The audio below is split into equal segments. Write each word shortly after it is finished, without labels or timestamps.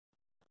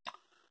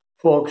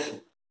Folks,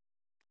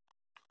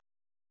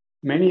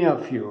 many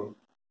of you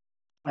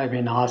have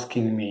been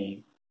asking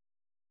me,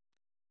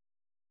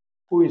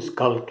 who is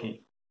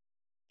Kalki?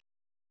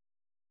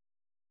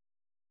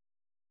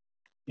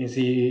 Is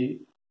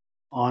he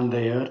on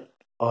the earth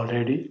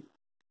already?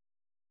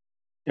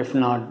 If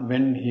not,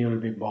 when he will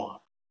be born?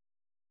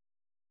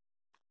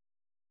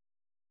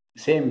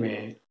 Same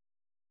way,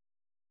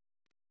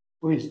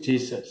 who is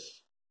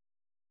Jesus?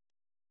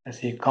 Has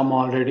he come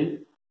already?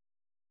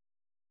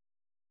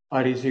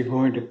 Or is he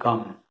going to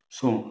come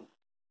soon?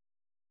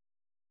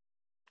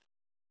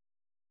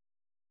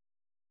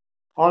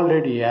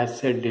 Already, as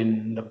said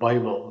in the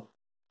Bible,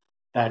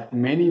 that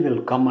many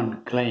will come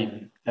and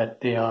claim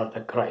that they are the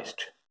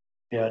Christ,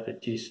 they are the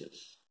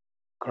Jesus,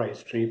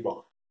 Christ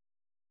reborn,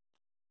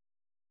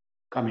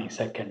 coming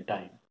second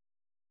time.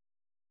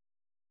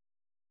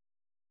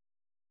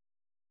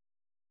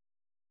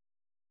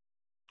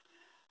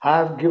 I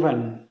have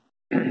given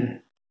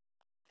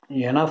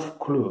enough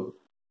clue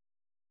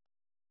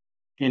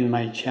in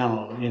my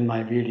channel, in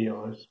my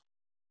videos,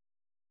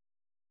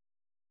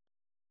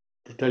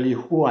 to tell you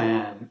who I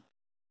am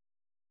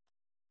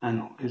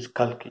and who is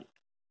Kalki.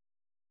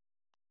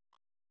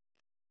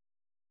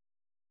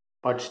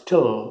 But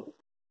still,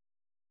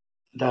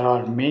 there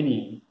are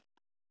many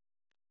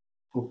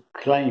who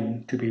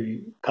claim to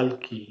be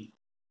Kalki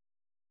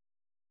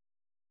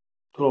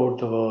throughout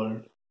the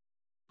world,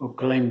 who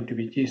claim to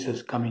be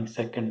Jesus coming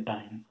second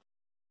time,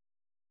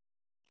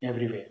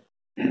 everywhere.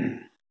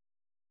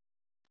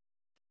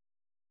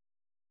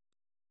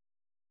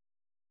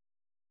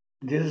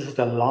 This is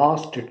the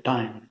last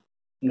time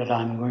that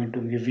I am going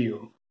to give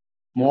you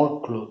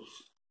more clues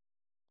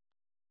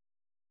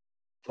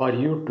for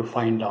you to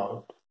find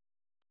out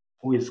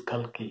who is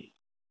Kalki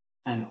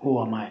and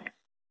who am I.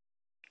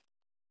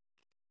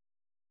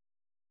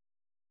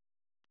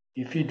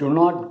 If you do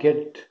not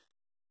get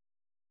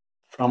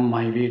from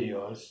my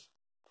videos,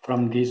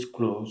 from these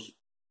clues,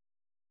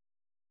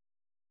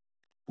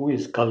 who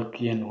is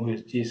Kalki and who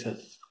is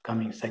Jesus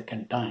coming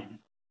second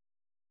time,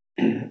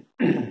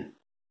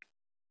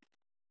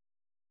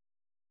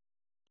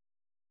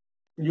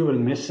 you will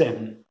miss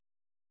him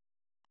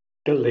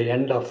till the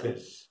end of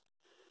his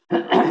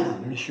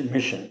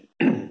mission.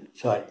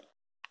 Sorry.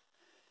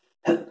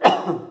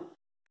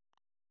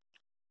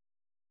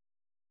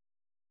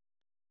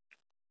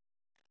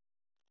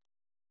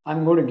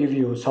 I'm going to give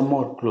you some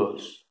more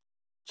clues,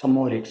 some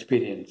more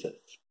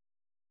experiences.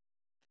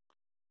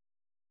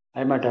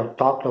 I might have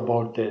talked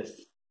about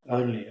this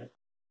earlier,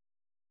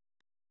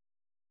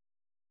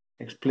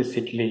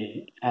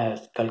 explicitly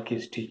as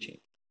Kalki's teaching.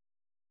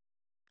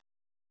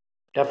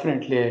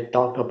 Definitely, I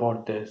talked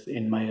about this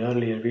in my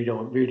earlier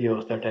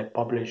videos that I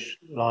published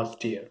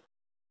last year.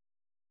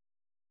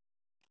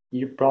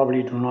 You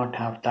probably do not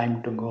have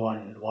time to go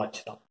and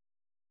watch them.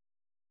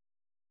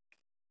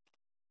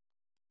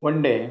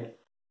 One day,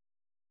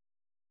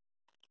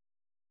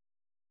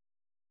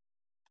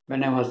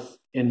 when I was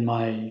in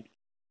my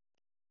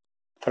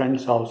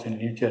friend's house in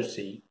New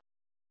Jersey,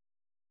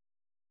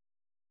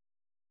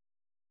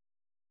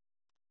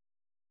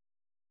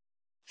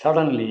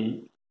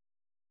 suddenly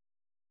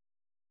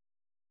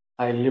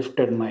I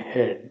lifted my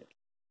head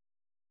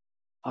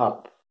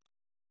up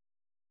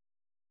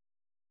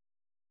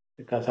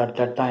because at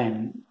that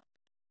time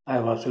I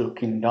was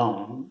looking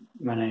down.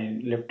 When I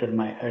lifted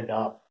my head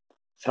up,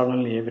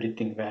 suddenly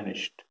everything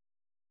vanished.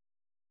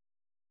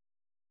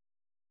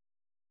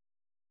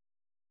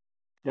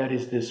 There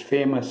is this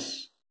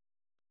famous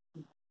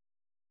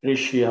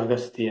Rishi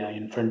Agastya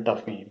in front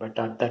of me, but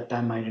at that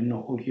time I didn't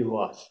know who he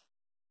was.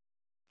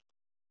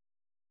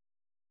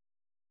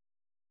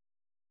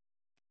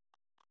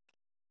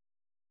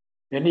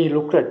 When he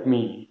looked at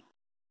me,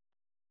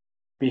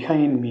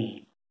 behind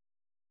me,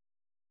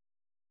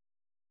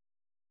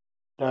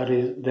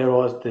 there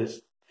was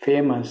this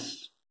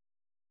famous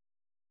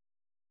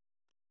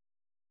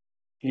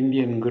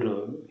Indian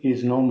guru. He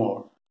is no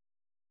more.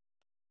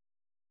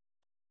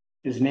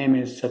 His name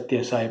is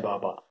Satya Sai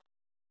Baba.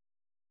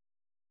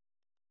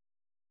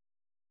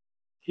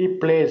 He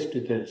placed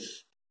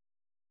this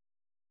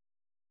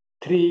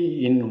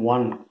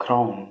 3-in-1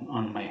 crown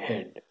on my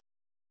head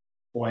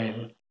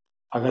while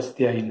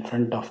Agastya in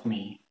front of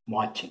me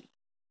watching.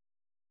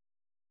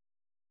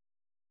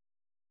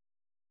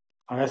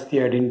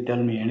 Agastya didn't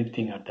tell me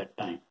anything at that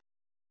time.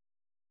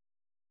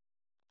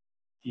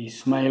 He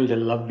smiled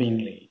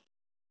lovingly.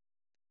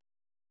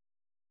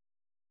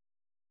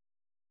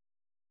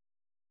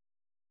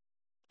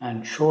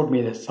 And showed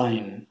me the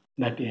sign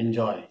that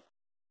enjoy,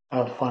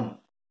 have fun.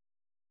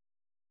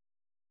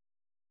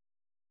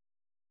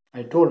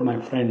 I told my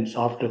friends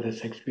after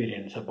this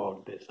experience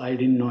about this. I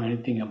didn't know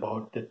anything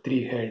about the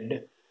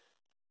 3-head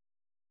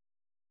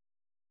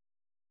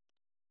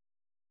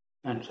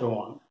and so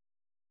on.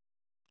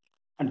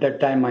 At that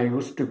time, I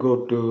used to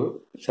go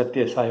to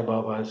Satya Sai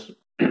Baba's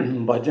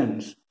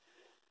bhajans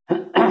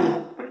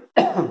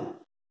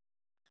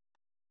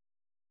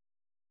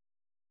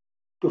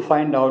to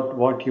find out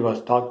what he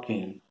was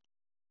talking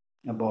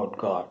about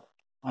God.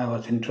 I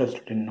was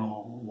interested in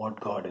know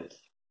what God is.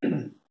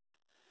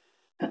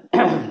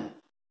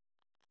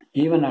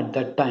 Even at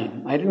that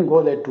time, I didn't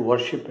go there to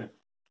worship him.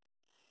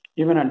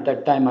 Even at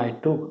that time, I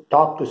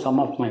talked to some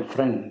of my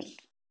friends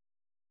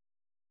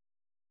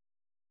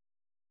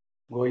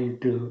going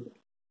to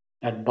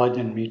at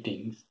bhajan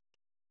meetings.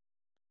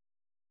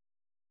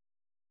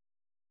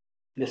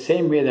 The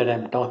same way that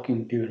I'm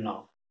talking to you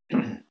now.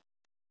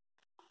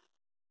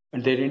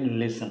 But they didn't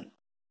listen.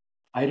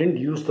 I didn't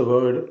use the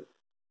word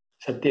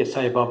Satya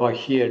Sai Baba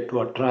here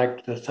to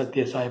attract the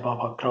Satya Sai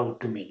Baba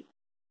crowd to me.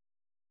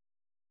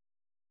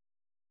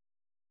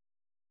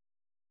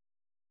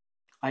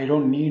 I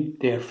don't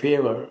need their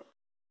favor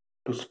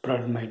to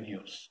spread my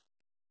news.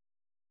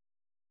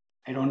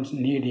 I don't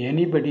need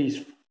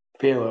anybody's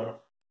favor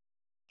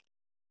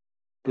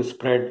to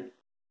spread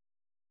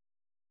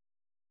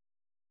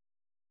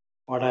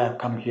what I have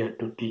come here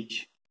to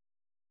teach.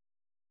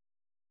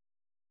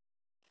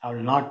 I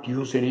will not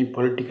use any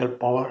political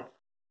power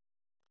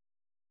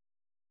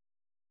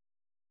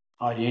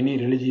or any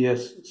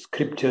religious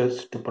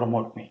scriptures to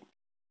promote me.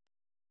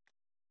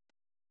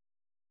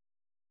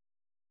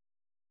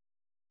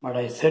 But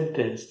I said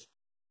this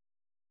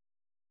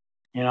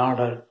in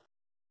order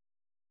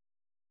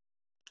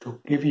to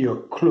give you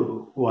a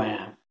clue who I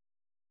am.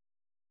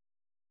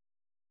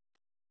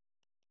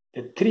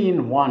 The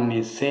 3-in-1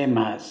 is same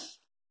as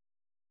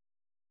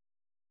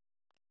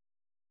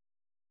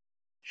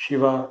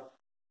Shiva,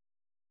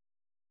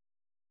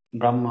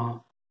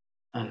 Brahma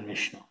and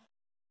Vishnu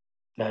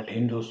that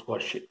Hindus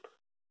worship.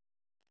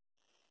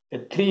 The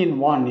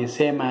 3-in-1 is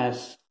same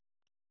as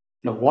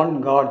the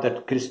one God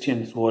that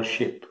Christians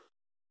worship,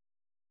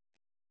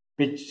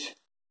 which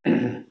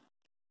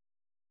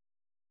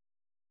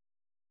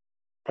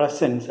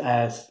presents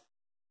as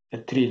the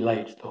three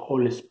lights, the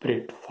Holy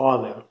Spirit,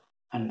 Father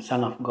and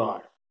Son of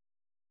God.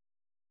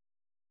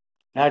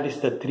 That is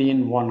the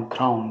 3-in-1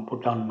 crown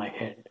put on my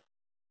head.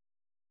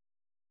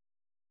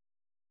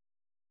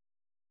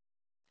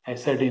 I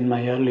said in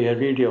my earlier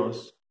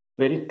videos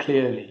very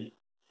clearly,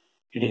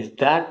 it is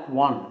that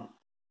one,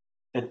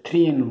 the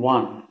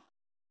 3-in-1,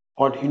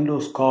 what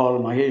Hindus call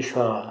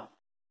Maheshwara,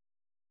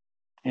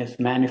 is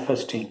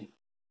manifesting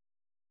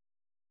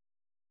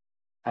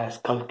as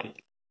Kalki.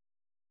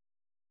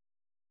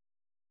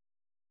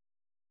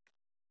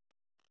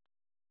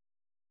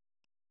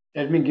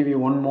 Let me give you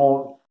one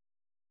more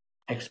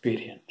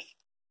experience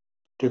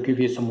to give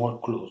you some more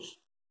clues.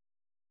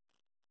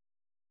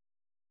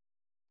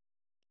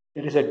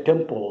 There is a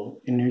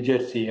temple in New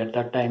Jersey. At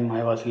that time,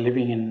 I was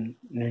living in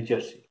New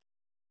Jersey.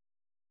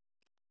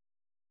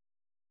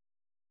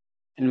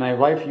 And my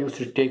wife used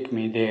to take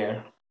me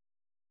there.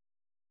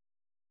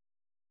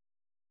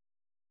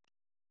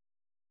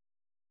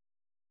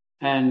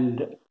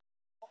 And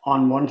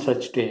on one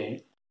such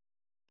day,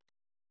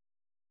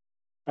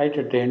 right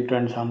at the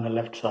entrance on the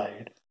left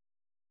side,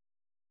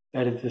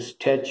 there is the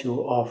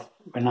statue of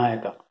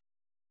Vinayaka.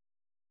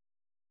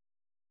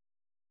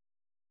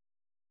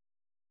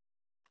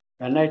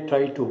 When I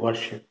try to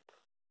worship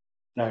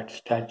that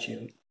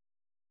statue,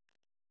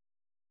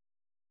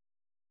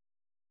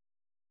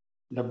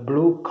 the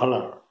blue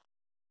color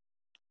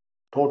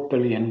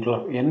totally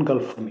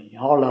engulfed me,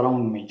 all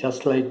around me,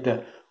 just like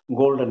the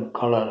golden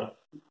color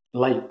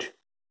light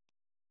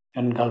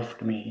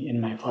engulfed me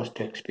in my first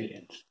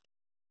experience.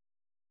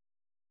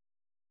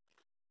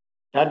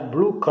 That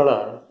blue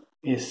color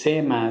is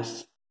same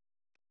as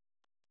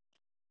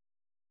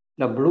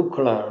the blue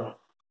color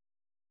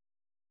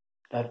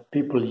that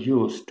people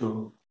use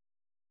to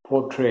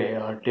portray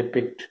or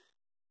depict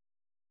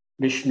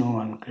Vishnu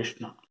and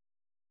Krishna.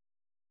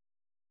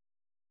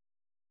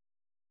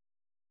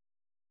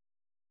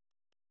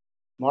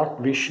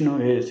 What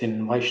Vishnu is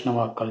in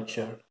Vaishnava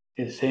culture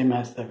is same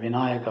as the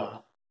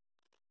Vinayaka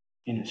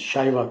in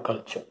Shaiva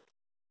culture.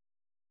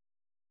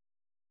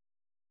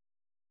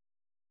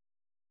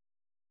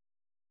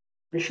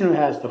 Vishnu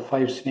has the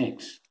 5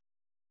 snakes,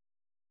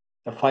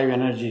 the 5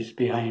 energies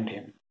behind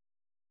him.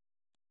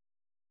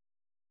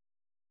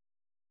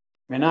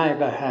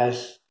 Vinayaka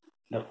has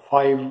the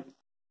 5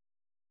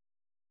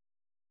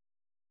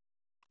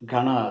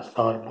 ganas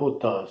or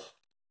bhutas,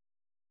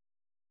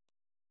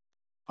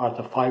 or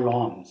the 5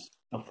 arms,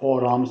 the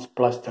 4 arms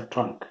plus the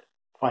trunk,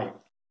 5.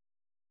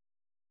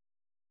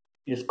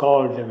 Is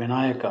called the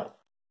Vinayaka,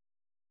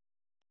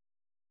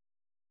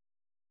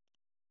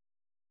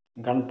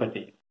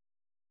 Ganpati,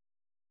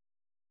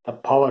 the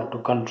power to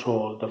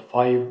control the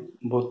 5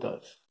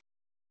 bhutas,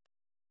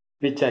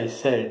 which I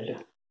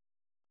said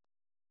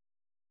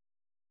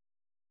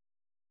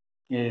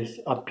is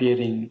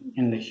appearing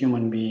in the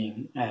human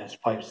being as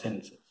 5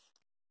 senses.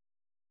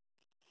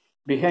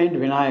 Behind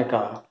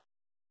Vinayaka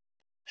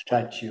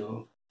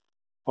statue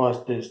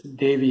was this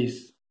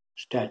Devi's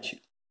statue,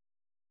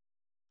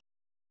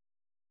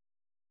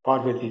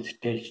 Parvati's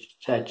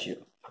statue,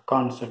 the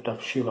concept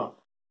of Shiva.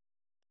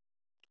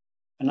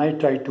 When I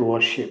tried to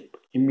worship,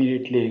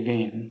 immediately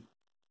again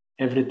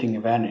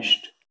everything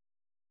vanished.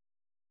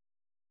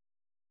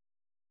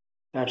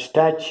 That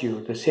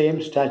statue, the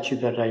same statue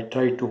that I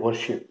tried to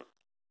worship,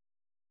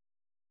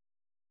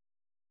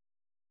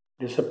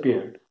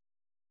 disappeared,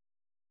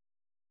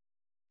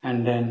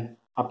 and then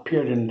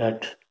appeared in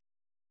that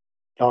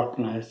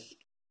darkness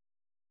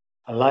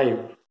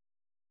alive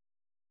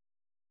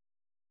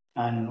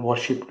and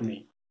worshipped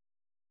me.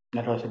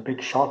 That was a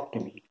big shock to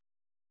me.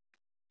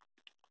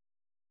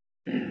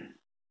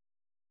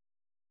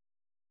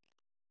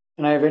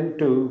 And I went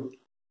to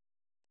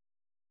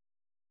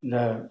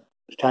the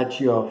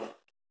statue of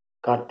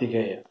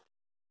Kartikeya,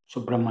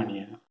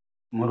 Subramania,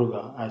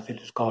 Muruga, as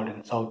it is called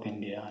in South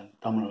India and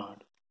Tamil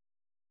Nadu.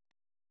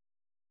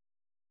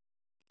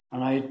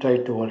 And I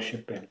tried to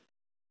worship him.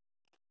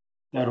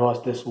 There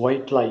was this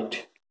white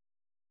light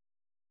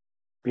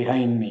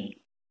behind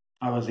me.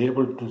 I was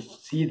able to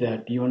see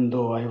that even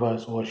though I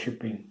was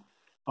worshipping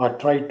or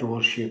tried to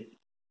worship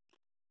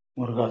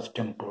Muruga's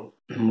temple,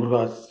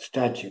 Muruga's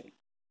statue.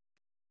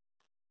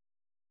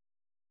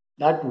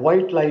 That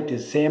white light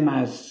is same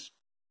as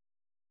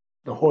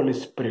the Holy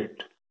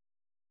Spirit.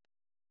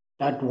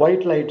 That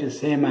white light is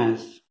same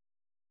as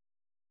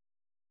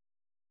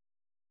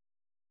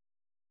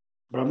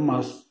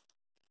Brahma's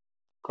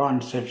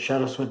concept,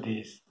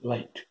 Saraswati's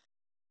light.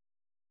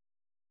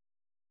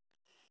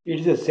 It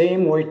is the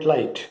same white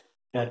light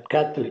that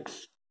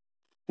Catholics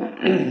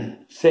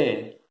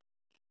say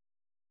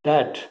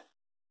that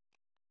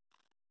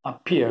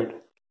appeared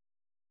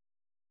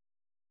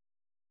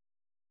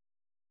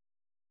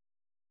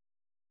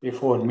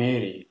before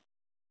Mary,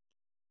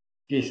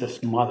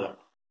 Jesus' mother,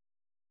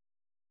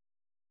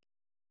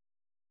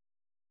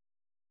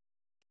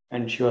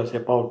 when she was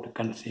about to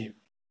conceive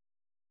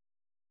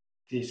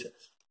Jesus.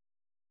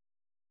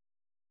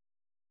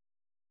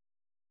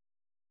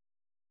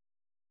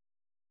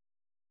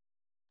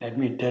 Let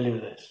me tell you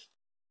this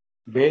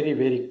very,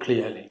 very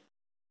clearly.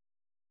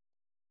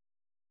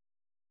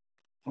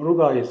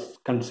 Muruga is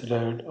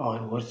considered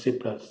or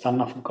worshipped as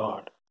son of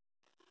God,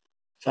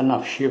 son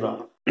of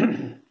Shiva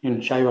in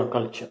Shaiva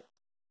culture.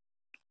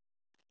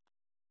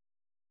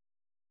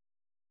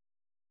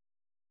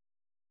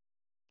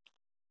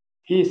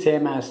 He is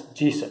same as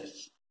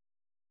Jesus,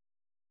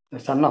 the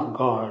Son of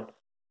God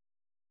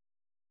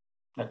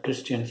that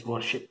Christians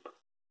worship.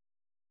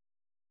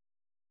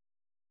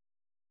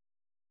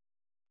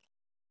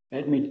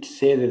 Let me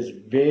say this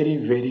very,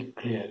 very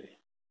clearly.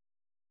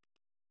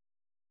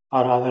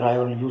 Or rather, I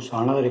will use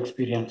another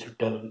experience to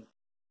tell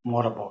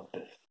more about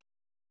this.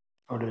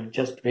 I will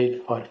just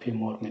wait for a few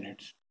more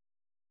minutes.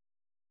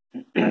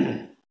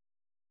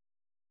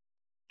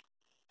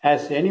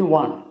 Has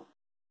anyone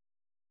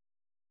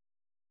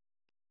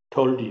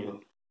told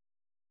you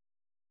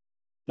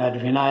that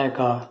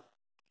Vinayaka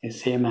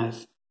is same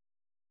as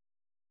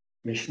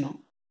Vishnu?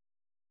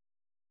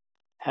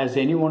 Has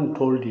anyone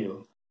told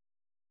you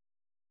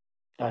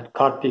that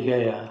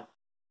Kartikeya,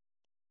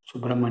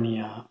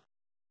 Subramania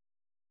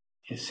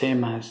is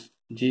same as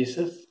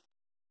Jesus?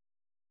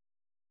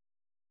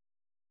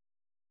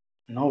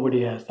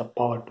 Nobody has the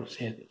power to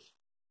say this.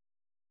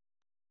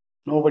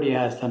 Nobody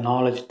has the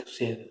knowledge to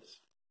say this.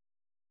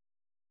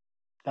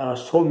 There are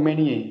so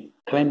many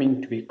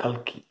claiming to be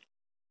Kalki,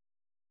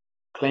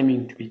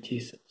 claiming to be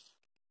Jesus.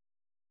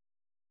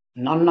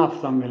 None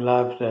of them will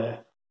have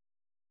the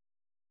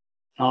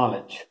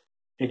knowledge,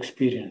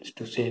 experience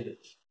to say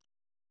this.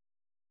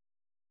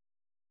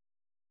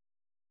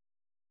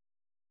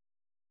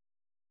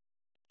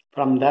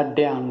 From that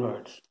day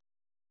onwards,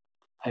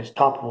 I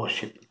stopped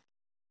worshiping.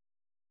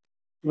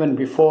 Even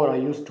before, I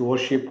used to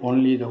worship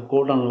only the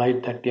golden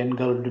light that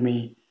engulfed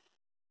me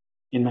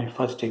in my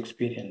first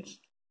experience.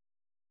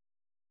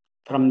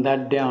 From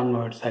that day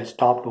onwards, I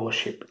stopped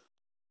worshiping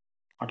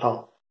at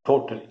all,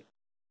 totally.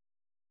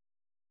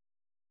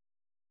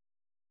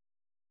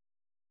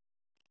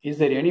 Is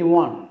there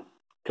anyone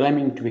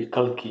claiming to be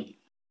Kalki?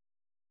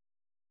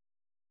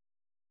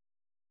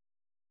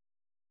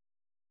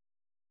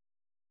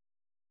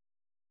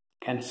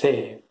 Can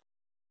say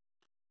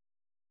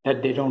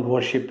that they don't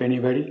worship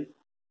anybody?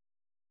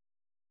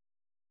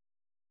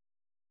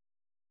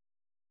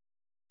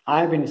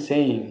 I've been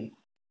saying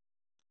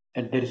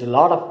that there is a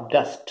lot of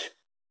dust,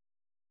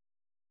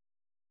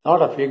 a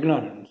lot of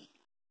ignorance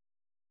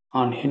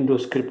on Hindu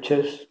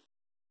scriptures,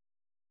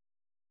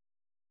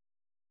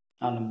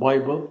 on the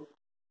Bible,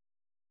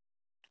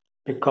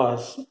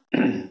 because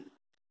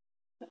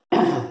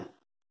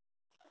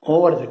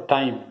over the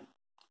time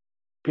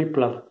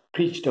people have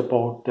preached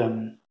about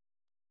them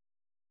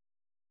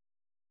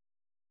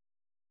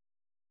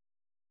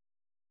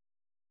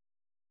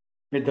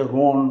with their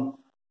own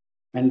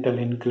mental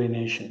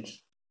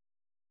inclinations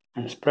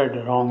and spread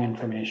wrong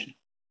information.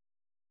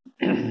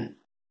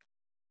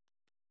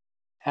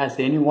 As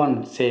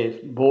anyone says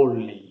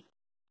boldly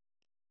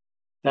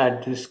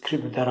that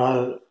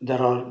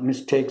there are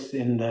mistakes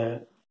in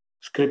the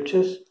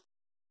scriptures,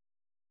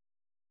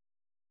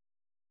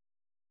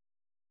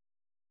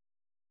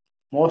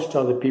 most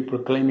of the people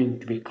claiming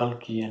to be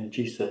Kalki and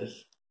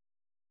Jesus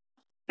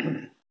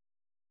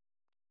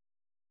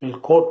will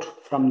quote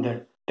from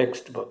the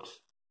textbooks,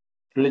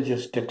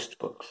 religious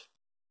textbooks.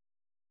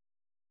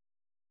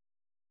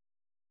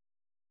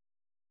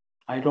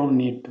 I don't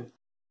need to.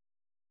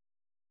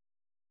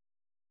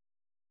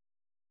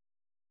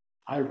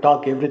 I'll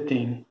talk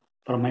everything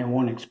from my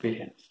own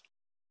experience.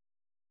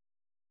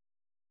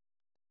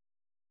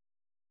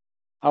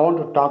 I want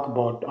to talk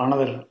about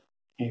another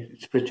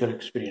spiritual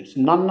experience.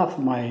 None of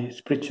my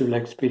spiritual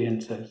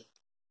experiences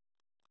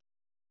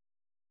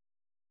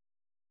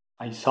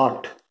I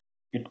sought.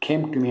 It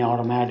came to me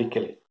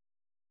automatically.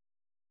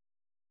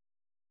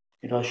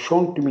 It was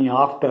shown to me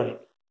after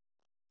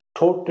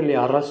totally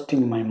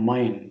arresting my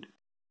mind,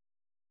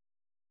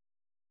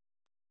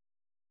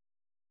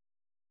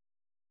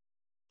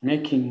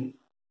 making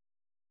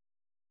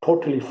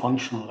totally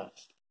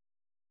functionless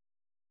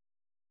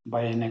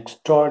by an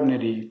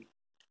extraordinary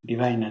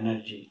divine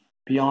energy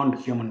beyond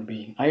human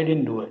being. I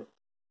didn't do it.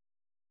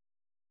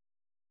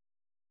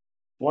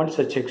 One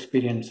such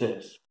experience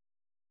is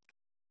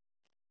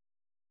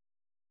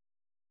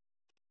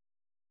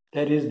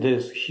there is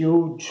this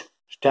huge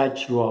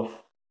statue of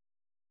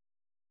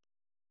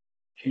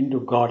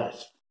Hindu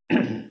goddess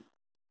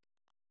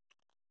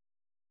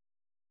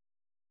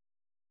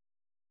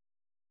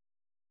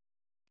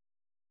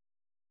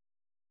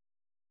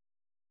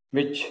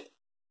which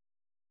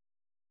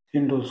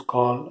Hindus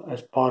call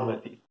as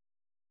Parvati.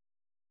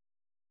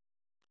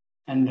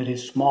 And there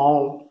is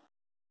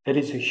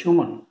a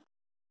human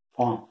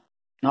form,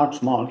 not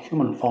small,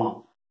 human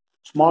form,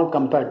 small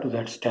compared to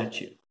that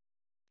statue.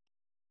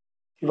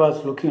 He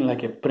was looking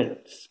like a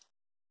prince.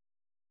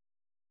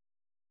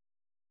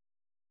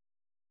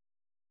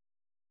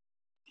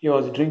 He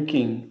was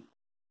drinking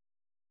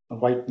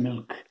white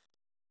milk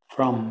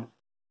from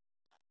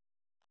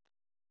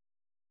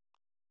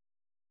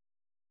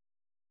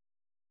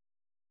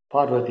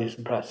Parvati's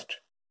breast.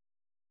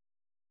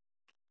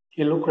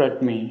 He looked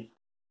at me,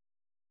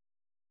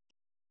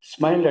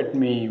 smiled at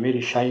me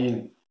very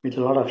shy, with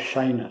a lot of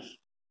shyness,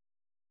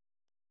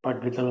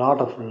 but with a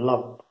lot of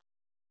love.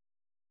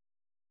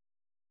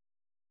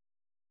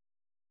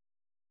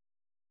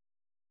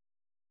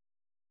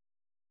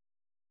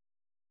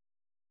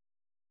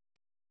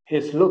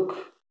 His look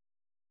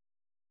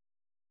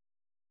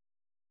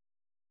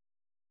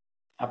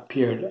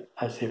appeared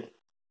as if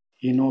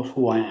he knows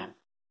who I am.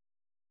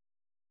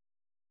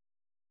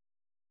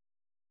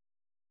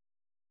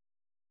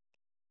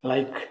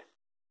 Like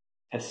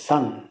a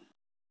son,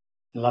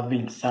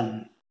 loving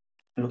son,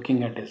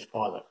 looking at his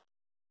father.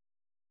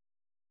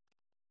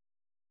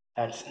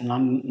 That's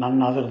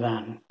none other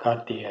than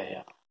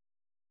Kartikeya,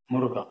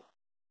 Muruga,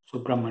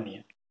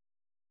 Subramania.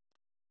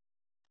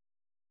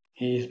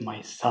 He is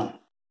my son.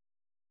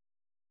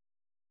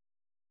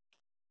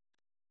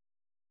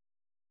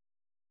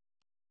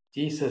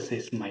 Jesus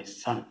is my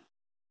son.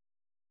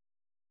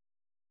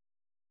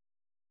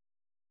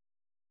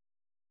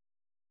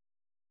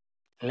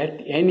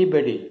 Let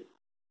anybody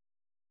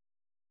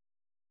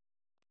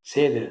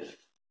say this.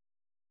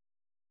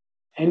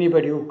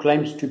 Anybody who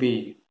claims to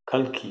be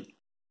Kalki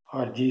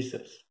or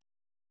Jesus,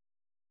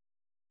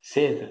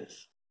 say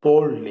this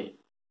boldly.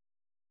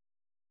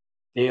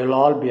 They will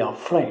all be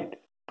afraid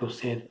to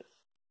say this.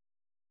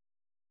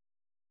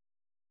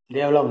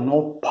 They will have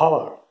no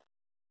power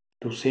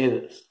to say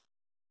this.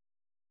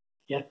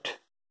 Yet,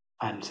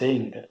 I am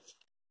saying this.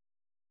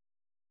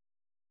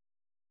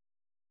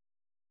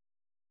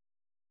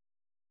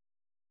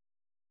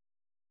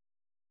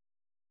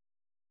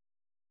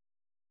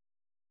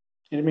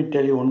 Let me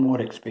tell you one more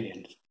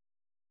experience.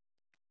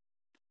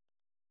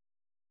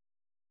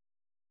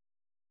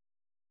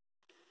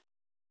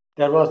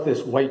 There was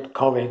this white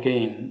cow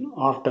again.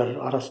 After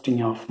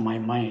arresting of my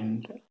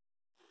mind,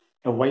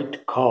 a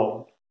white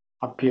cow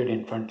appeared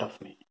in front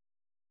of me.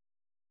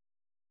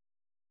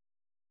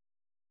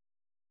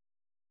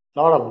 A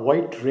lot of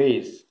white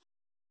rays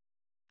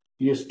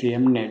used to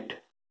emanate,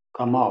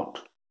 come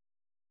out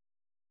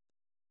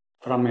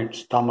from its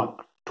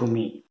stomach to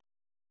me.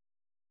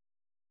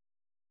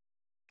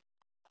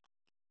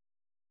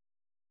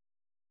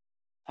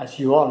 As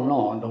you all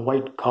know, the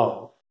white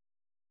cow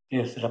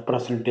is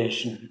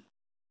representation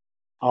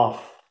of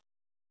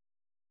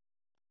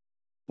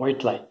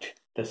white light,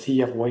 the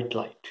sea of white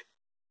light,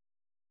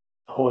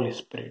 the Holy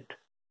Spirit.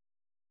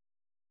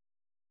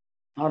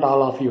 Not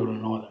all of you will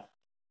know that.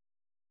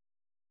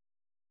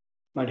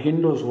 But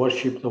Hindus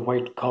worship the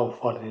white cow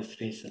for this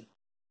reason.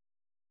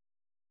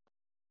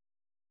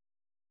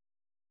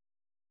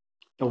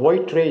 The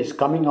white rays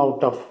coming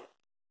out of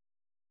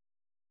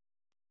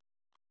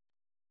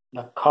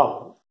the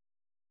cow,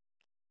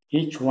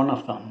 each one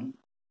of them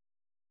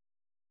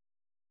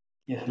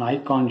is an eye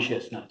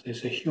consciousness,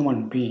 is a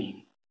human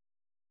being.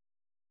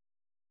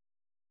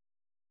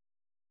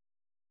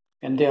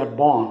 When they are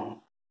born,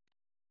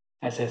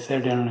 as I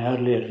said in an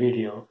earlier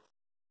video,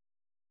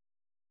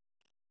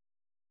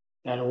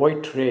 that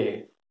white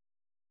ray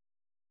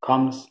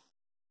comes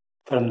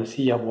from the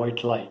sea of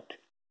white light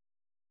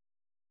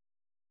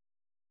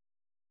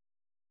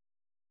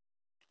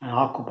and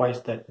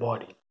occupies that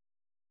body.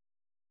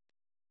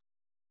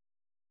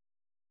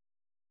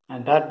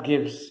 And that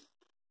gives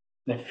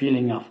the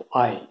feeling of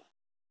I,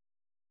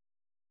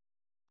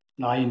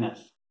 the I-ness,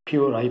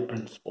 pure I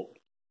principle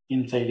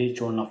inside each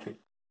one of you.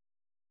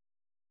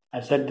 I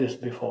said this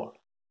before.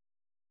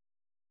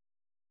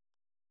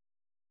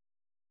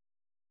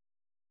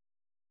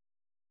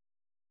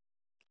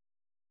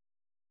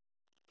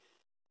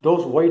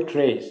 Those white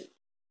rays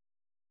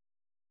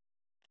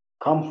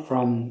come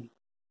from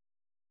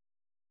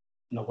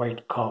the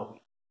white cow,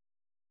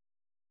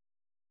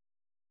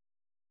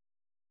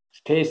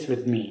 stays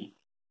with me,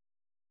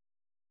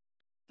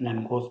 and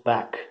then goes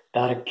back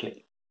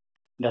directly,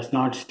 does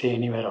not stay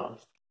anywhere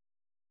else.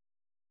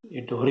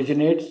 It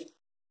originates,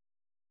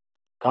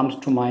 comes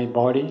to my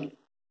body.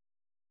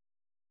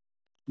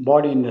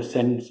 Body in the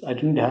sense, I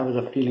didn't have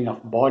the feeling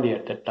of body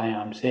at that time.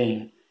 I'm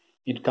saying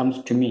it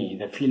comes to me,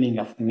 the feeling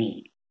of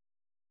me,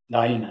 the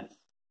I-ness,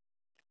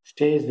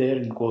 stays there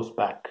and goes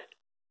back.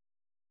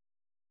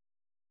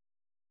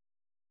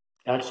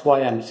 That's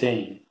why I'm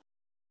saying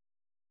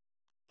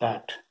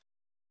that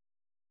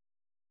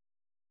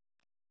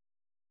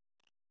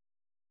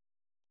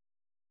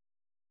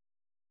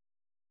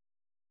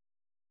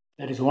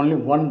there is only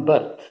one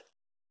birth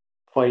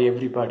for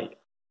everybody.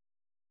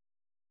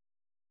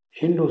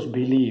 Hindus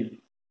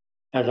believe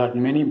that there are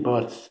many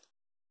births,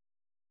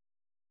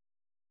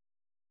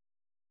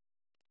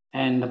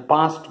 and the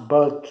past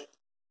birth,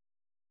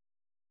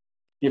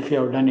 if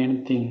you have done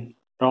anything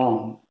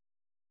wrong,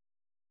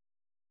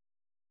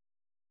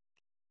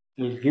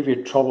 will give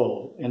you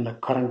trouble in the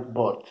current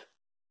birth.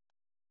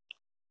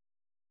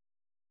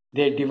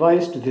 They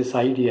devised this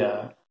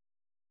idea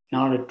in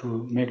order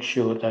to make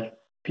sure that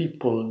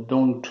people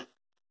don't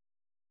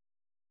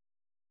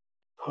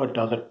hurt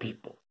other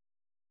people.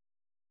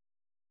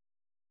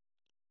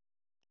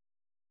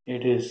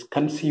 It is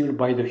conceived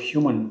by the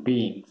human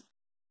beings.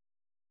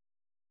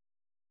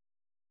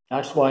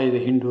 That's why the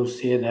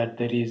Hindus say that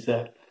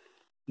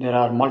there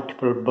are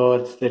multiple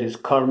births, there is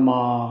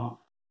karma,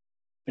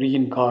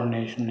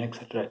 reincarnation,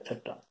 etc.,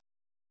 etc.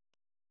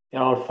 They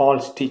are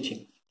false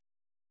teachings.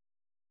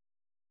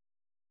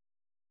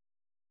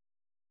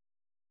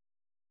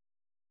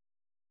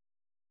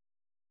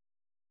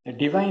 The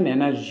divine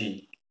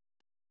energy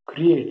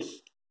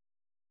creates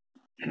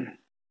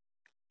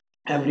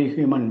every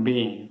human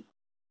being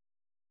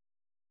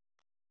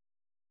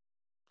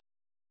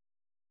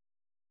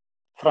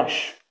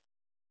fresh,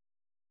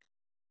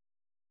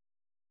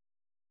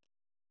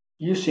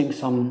 using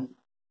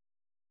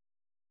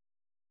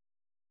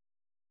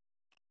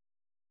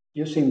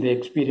the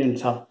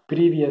experience of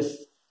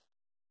previous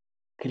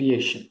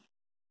creation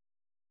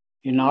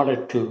in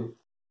order to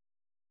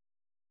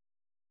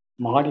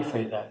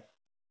modify that,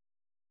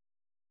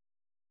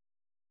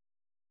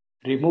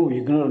 remove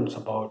ignorance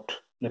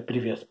about the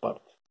previous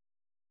birth.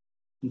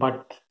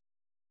 But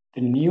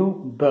the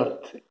new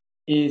birth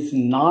is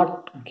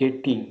not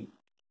getting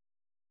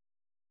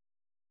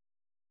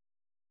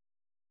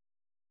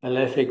the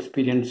life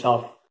experience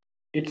of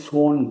its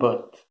own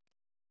birth.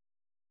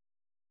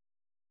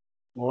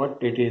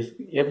 What it is,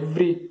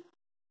 every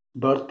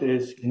birth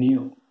is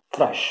new,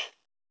 fresh,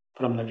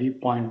 from the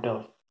viewpoint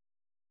of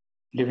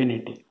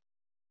divinity.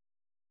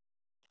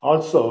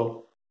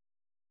 Also,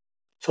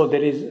 so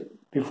there is,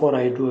 before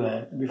I do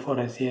that, before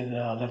I say the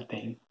other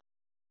thing,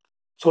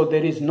 so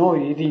there is no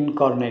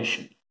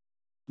reincarnation,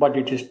 but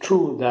it is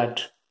true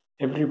that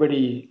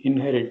everybody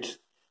inherits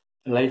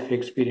the life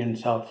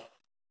experience of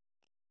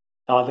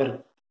the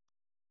other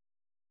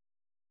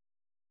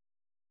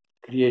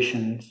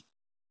creations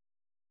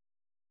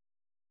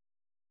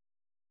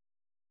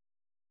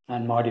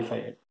and modify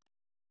it.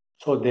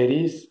 So there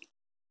is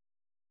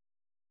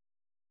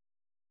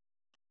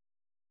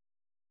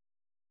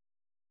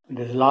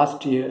this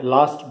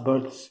last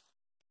birth's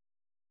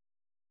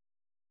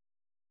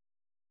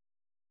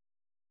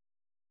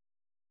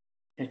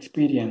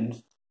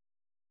experience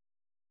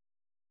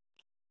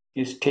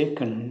is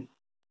taken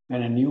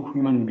when a new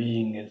human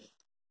being is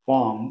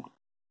formed,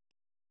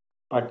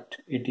 but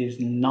it is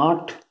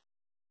not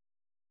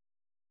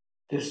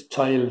this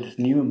child's,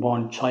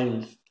 newborn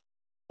child's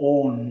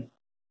own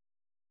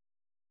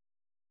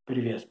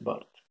previous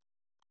birth.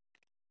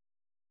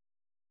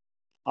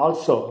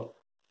 Also,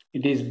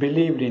 it is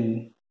believed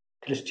in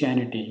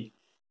Christianity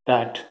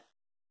that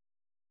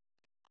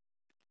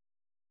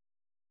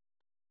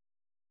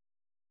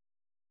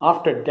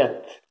after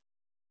death,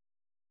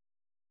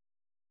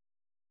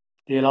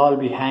 they'll all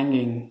be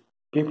hanging,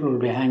 people will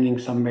be hanging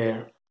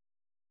somewhere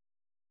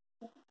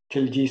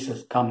till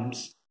Jesus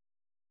comes,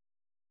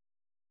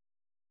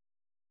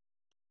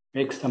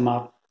 wakes them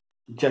up,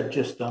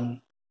 judges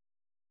them,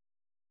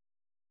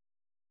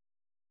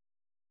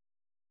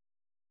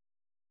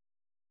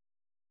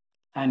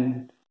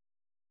 and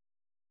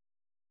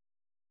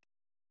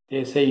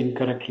they say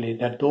incorrectly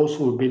that those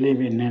who believe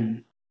in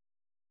him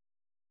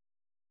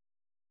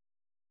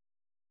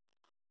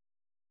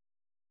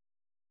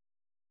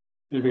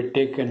will be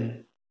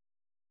taken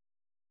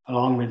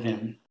along with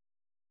him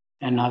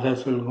and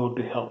others will go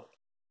to hell.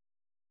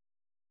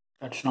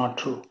 That's not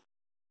true.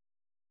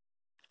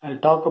 I'll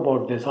talk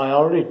about this. I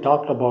already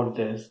talked about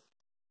this,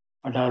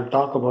 but I'll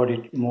talk about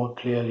it more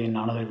clearly in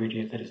another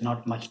video. There is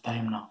not much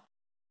time now.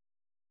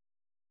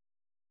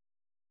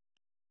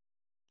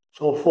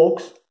 So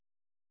folks,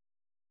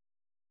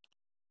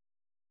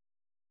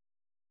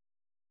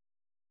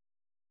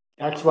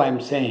 that's why I'm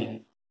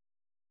saying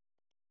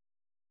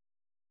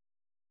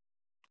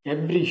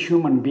Every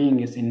human being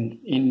is in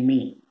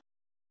me,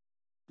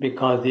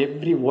 because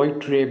every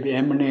white ray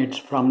emanates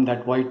from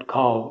that white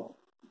cow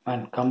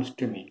and comes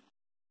to me.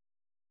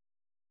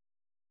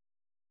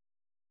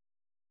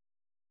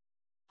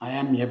 I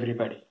am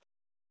everybody.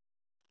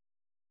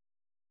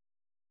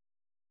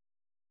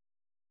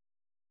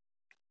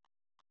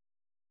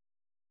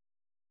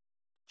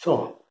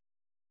 So,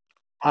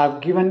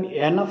 I've given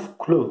enough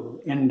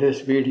clue in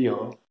this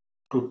video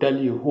to tell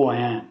you who I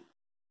am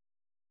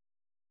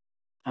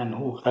and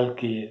who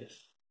Kalki is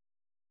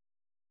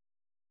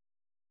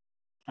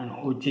and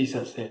who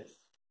Jesus is.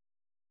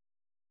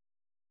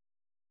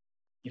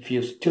 If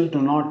you still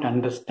do not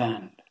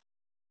understand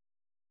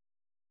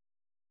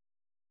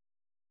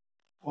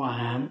who I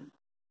am,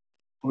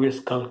 who is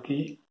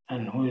Kalki,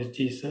 and who is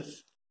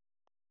Jesus,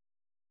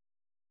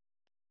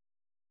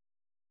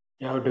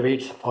 you have to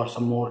wait for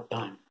some more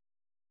time.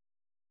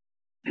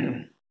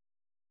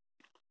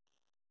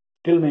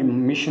 Till my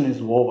mission is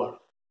over,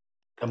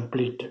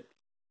 completed.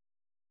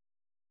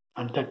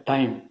 At that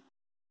time,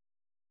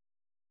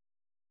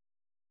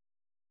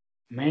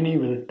 many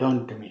will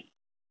turn to me,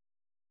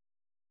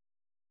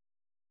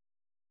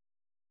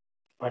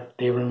 but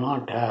they will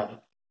not have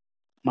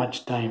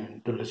much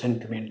time to listen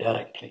to me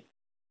directly.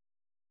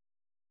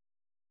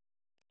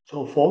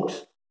 So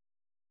folks,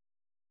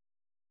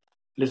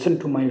 listen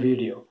to my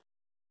video.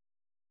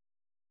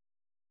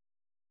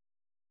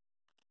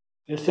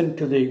 Listen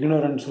to the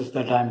ignorances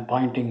that I am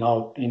pointing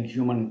out in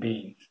human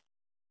beings.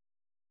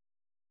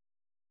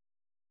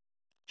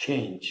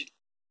 Change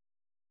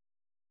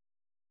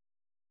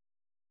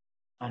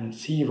and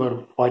see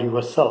for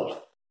yourself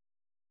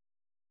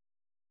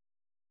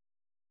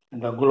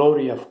the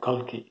glory of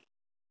Kalki,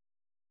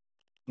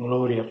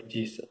 glory of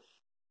Jesus,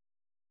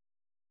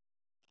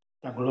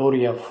 the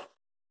glory of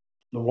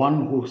the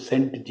one who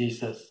sent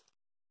Jesus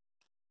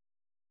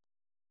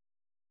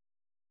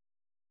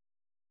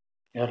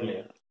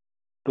earlier,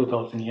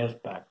 2000 years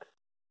back.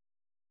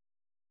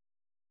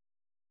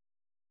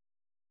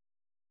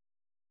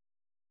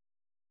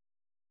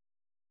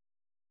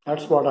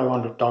 That's what I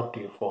want to talk to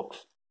you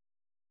folks.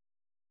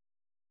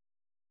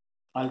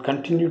 I'll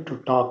continue to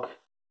talk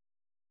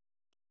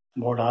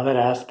about other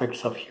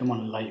aspects of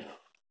human life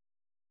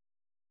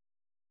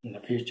in the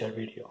future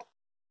video.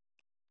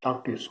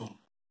 Talk to you soon.